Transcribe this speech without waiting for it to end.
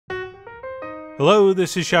Hello,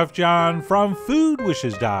 this is Chef John from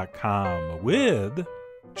foodwishes.com with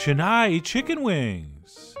Chennai chicken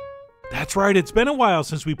wings. That's right, it's been a while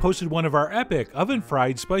since we posted one of our epic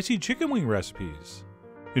oven-fried spicy chicken wing recipes.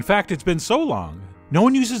 In fact, it's been so long, no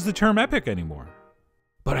one uses the term epic anymore.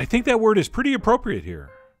 But I think that word is pretty appropriate here.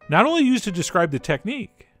 Not only used to describe the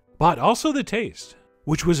technique, but also the taste,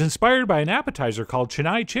 which was inspired by an appetizer called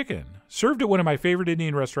Chennai chicken, served at one of my favorite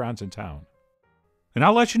Indian restaurants in town. And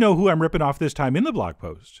I'll let you know who I'm ripping off this time in the blog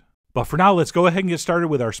post. But for now, let's go ahead and get started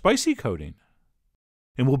with our spicy coating.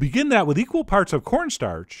 And we'll begin that with equal parts of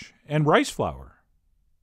cornstarch and rice flour.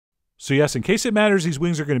 So yes, in case it matters, these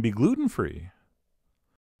wings are going to be gluten-free.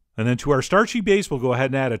 And then to our starchy base, we'll go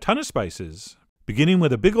ahead and add a ton of spices, beginning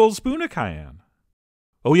with a big old spoon of cayenne.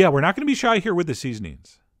 Oh yeah, we're not going to be shy here with the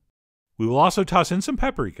seasonings. We will also toss in some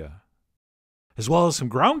paprika, as well as some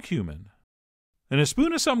ground cumin, and a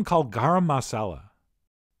spoon of something called garam masala,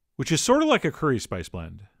 which is sort of like a curry spice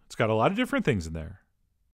blend. It's got a lot of different things in there.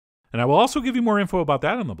 And I will also give you more info about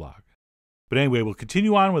that on the blog. But anyway, we'll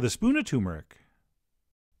continue on with a spoon of turmeric,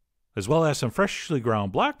 as well as some freshly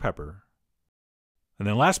ground black pepper. And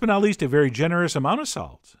then last but not least, a very generous amount of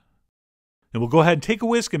salt. And we'll go ahead and take a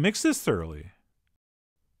whisk and mix this thoroughly.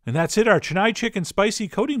 And that's it, our Chennai chicken spicy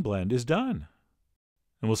coating blend is done.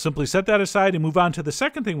 And we'll simply set that aside and move on to the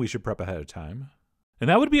second thing we should prep ahead of time. And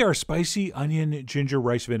that would be our spicy onion ginger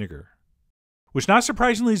rice vinegar, which not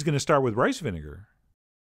surprisingly is going to start with rice vinegar,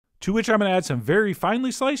 to which I'm going to add some very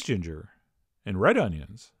finely sliced ginger and red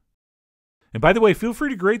onions. And by the way, feel free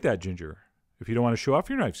to grate that ginger if you don't want to show off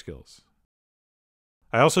your knife skills.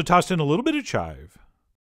 I also tossed in a little bit of chive,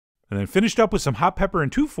 and then finished up with some hot pepper in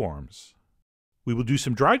two forms. We will do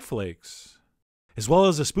some dried flakes, as well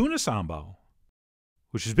as a spoon of sambal,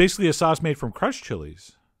 which is basically a sauce made from crushed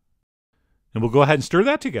chilies. And we'll go ahead and stir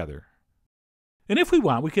that together. And if we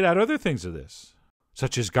want, we could add other things to this,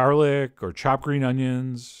 such as garlic or chopped green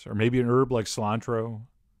onions, or maybe an herb like cilantro.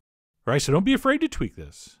 Right, so don't be afraid to tweak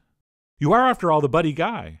this. You are, after all, the buddy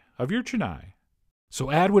guy of your Chennai.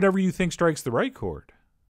 So add whatever you think strikes the right chord.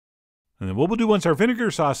 And then what we'll do once our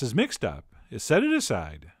vinegar sauce is mixed up is set it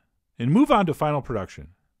aside and move on to final production.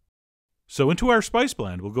 So into our spice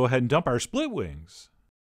blend, we'll go ahead and dump our split wings,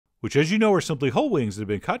 which, as you know, are simply whole wings that have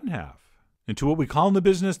been cut in half, into what we call in the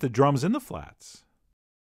business the drums and the flats.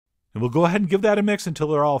 And we'll go ahead and give that a mix until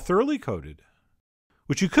they're all thoroughly coated,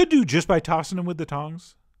 which you could do just by tossing them with the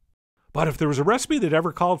tongs. But if there was a recipe that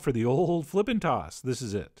ever called for the old flip and toss, this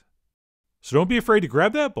is it. So don't be afraid to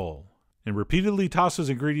grab that bowl and repeatedly toss those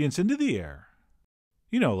ingredients into the air.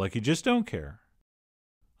 You know, like you just don't care.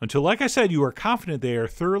 Until, like I said, you are confident they are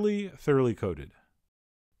thoroughly coated.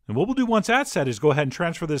 And what we'll do once that's set is go ahead and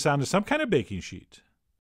transfer this onto some kind of baking sheet.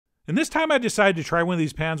 And this time I decided to try one of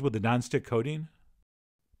these pans with the nonstick coating.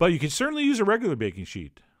 But you could certainly use a regular baking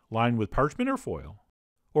sheet, lined with parchment or foil,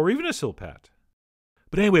 or even a silpat.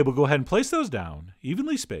 But anyway, we'll go ahead and place those down,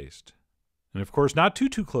 evenly spaced, and of course not too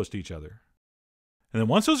close to each other. And then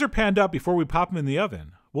once those are panned up before we pop them in the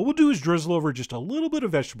oven, what we'll do is drizzle over just a little bit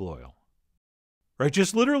of vegetable oil. Right,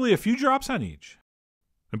 just literally a few drops on each.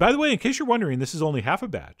 And by the way, in case you're wondering, this is only half a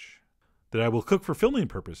batch that I will cook for filming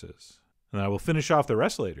purposes, and I will finish off the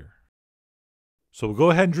rest later. So we'll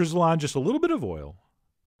go ahead and drizzle on just a little bit of oil,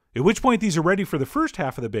 at which point these are ready for the first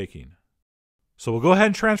half of the baking. So we'll go ahead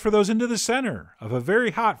and transfer those into the center of a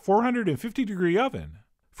very hot 450-degree oven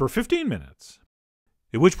for 15 minutes,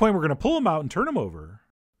 at which point we're going to pull them out and turn them over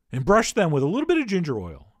and brush them with a little bit of ginger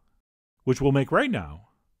oil, which we'll make right now.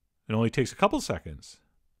 It only takes a couple seconds,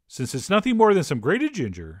 since it's nothing more than some grated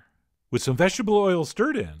ginger with some vegetable oil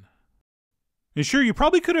stirred in. And sure, you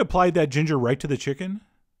probably could have applied that ginger right to the chicken,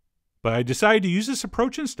 but I decided to use this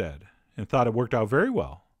approach instead and thought it worked out very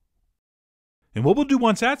well. And what we'll do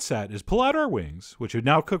once that's set is pull out our wings, which have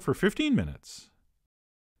now cooked for 15 minutes.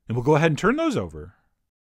 And we'll go ahead and turn those over.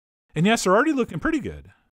 And yes, they're already looking pretty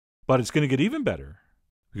good, but it's going to get even better,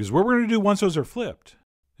 because what we're going to do once those are flipped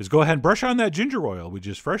is go ahead and brush on that ginger oil we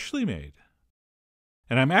just freshly made.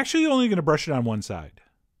 And I'm actually only going to brush it on one side.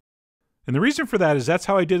 And the reason for that is that's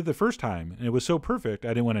how I did it the first time, and it was so perfect I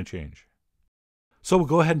didn't want to change. So we'll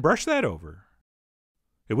go ahead and brush that over,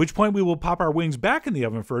 at which point we will pop our wings back in the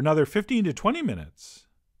oven for another 15 to 20 minutes,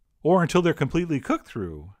 or until they're completely cooked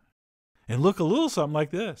through, and look a little something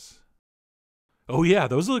like this. Oh yeah,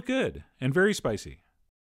 those look good, and very spicy.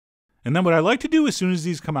 And then what I like to do as soon as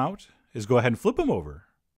these come out is go ahead and flip them over,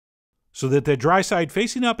 so that the dry side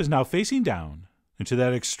facing up is now facing down into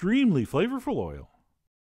that extremely flavorful oil.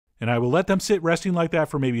 And I will let them sit resting like that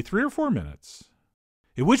for maybe 3 or 4 minutes,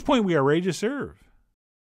 at which point we are ready to serve.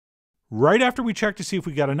 Right after we check to see if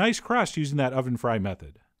we got a nice crust using that oven fry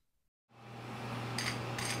method.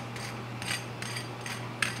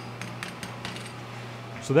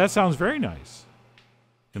 So that sounds very nice,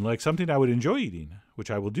 and like something I would enjoy eating, which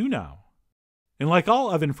I will do now. And like all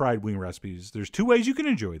oven-fried wing recipes, there's 2 ways you can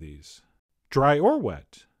enjoy these, dry or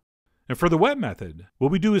wet. And for the wet method,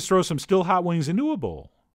 what we do is throw some still hot wings into a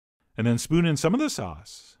bowl, and then spoon in some of the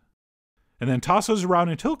sauce, and then toss those around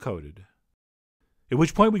until coated, at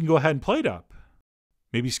which point we can go ahead and plate up,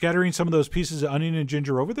 maybe scattering some of those pieces of onion and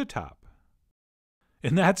ginger over the top.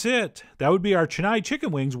 And that's it. That would be our Chennai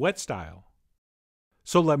chicken wings wet style.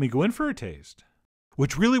 So let me go in for a taste,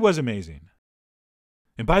 which really was amazing.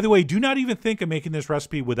 And by the way, do not even think of making this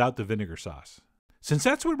recipe without the vinegar sauce, since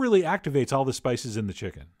that's what really activates all the spices in the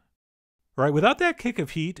chicken. Right, without that kick of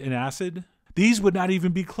heat and acid, these would not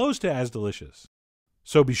even be close to as delicious.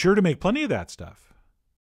 So be sure to make plenty of that stuff.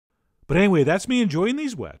 But anyway, that's me enjoying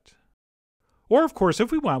these wet. Or of course,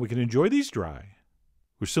 if we want, we can enjoy these dry,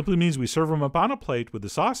 which simply means we serve them up on a plate with the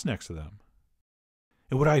sauce next to them.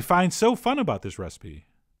 And what I find so fun about this recipe,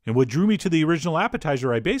 and what drew me to the original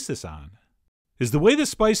appetizer I based this on, is the way the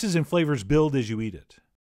spices and flavors build as you eat it.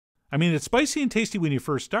 I mean, it's spicy and tasty when you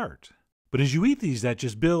first start, but as you eat these, that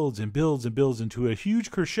just builds and builds and builds into a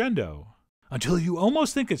huge crescendo until you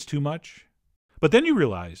almost think it's too much. But then you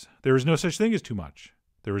realize there is no such thing as too much.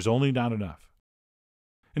 There is only not enough.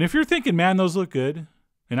 And if you're thinking, man, those look good,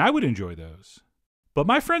 and I would enjoy those, but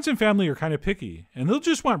my friends and family are kind of picky, and they'll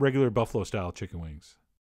just want regular buffalo-style chicken wings.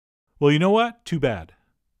 Well, you know what? Too bad.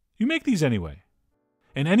 You make these anyway.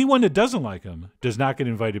 And anyone that doesn't like them does not get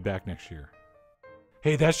invited back next year.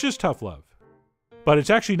 Hey, that's just tough love. But it's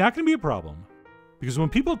actually not going to be a problem, because when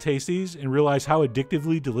people taste these and realize how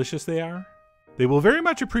addictively delicious they are, they will very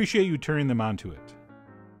much appreciate you turning them onto it.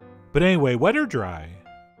 But anyway, wet or dry,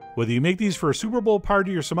 whether you make these for a Super Bowl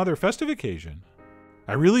party or some other festive occasion,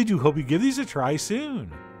 I really do hope you give these a try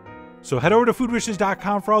soon. So head over to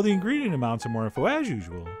foodwishes.com for all the ingredient amounts and more info as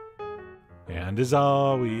usual. And as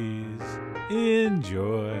always,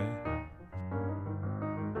 enjoy.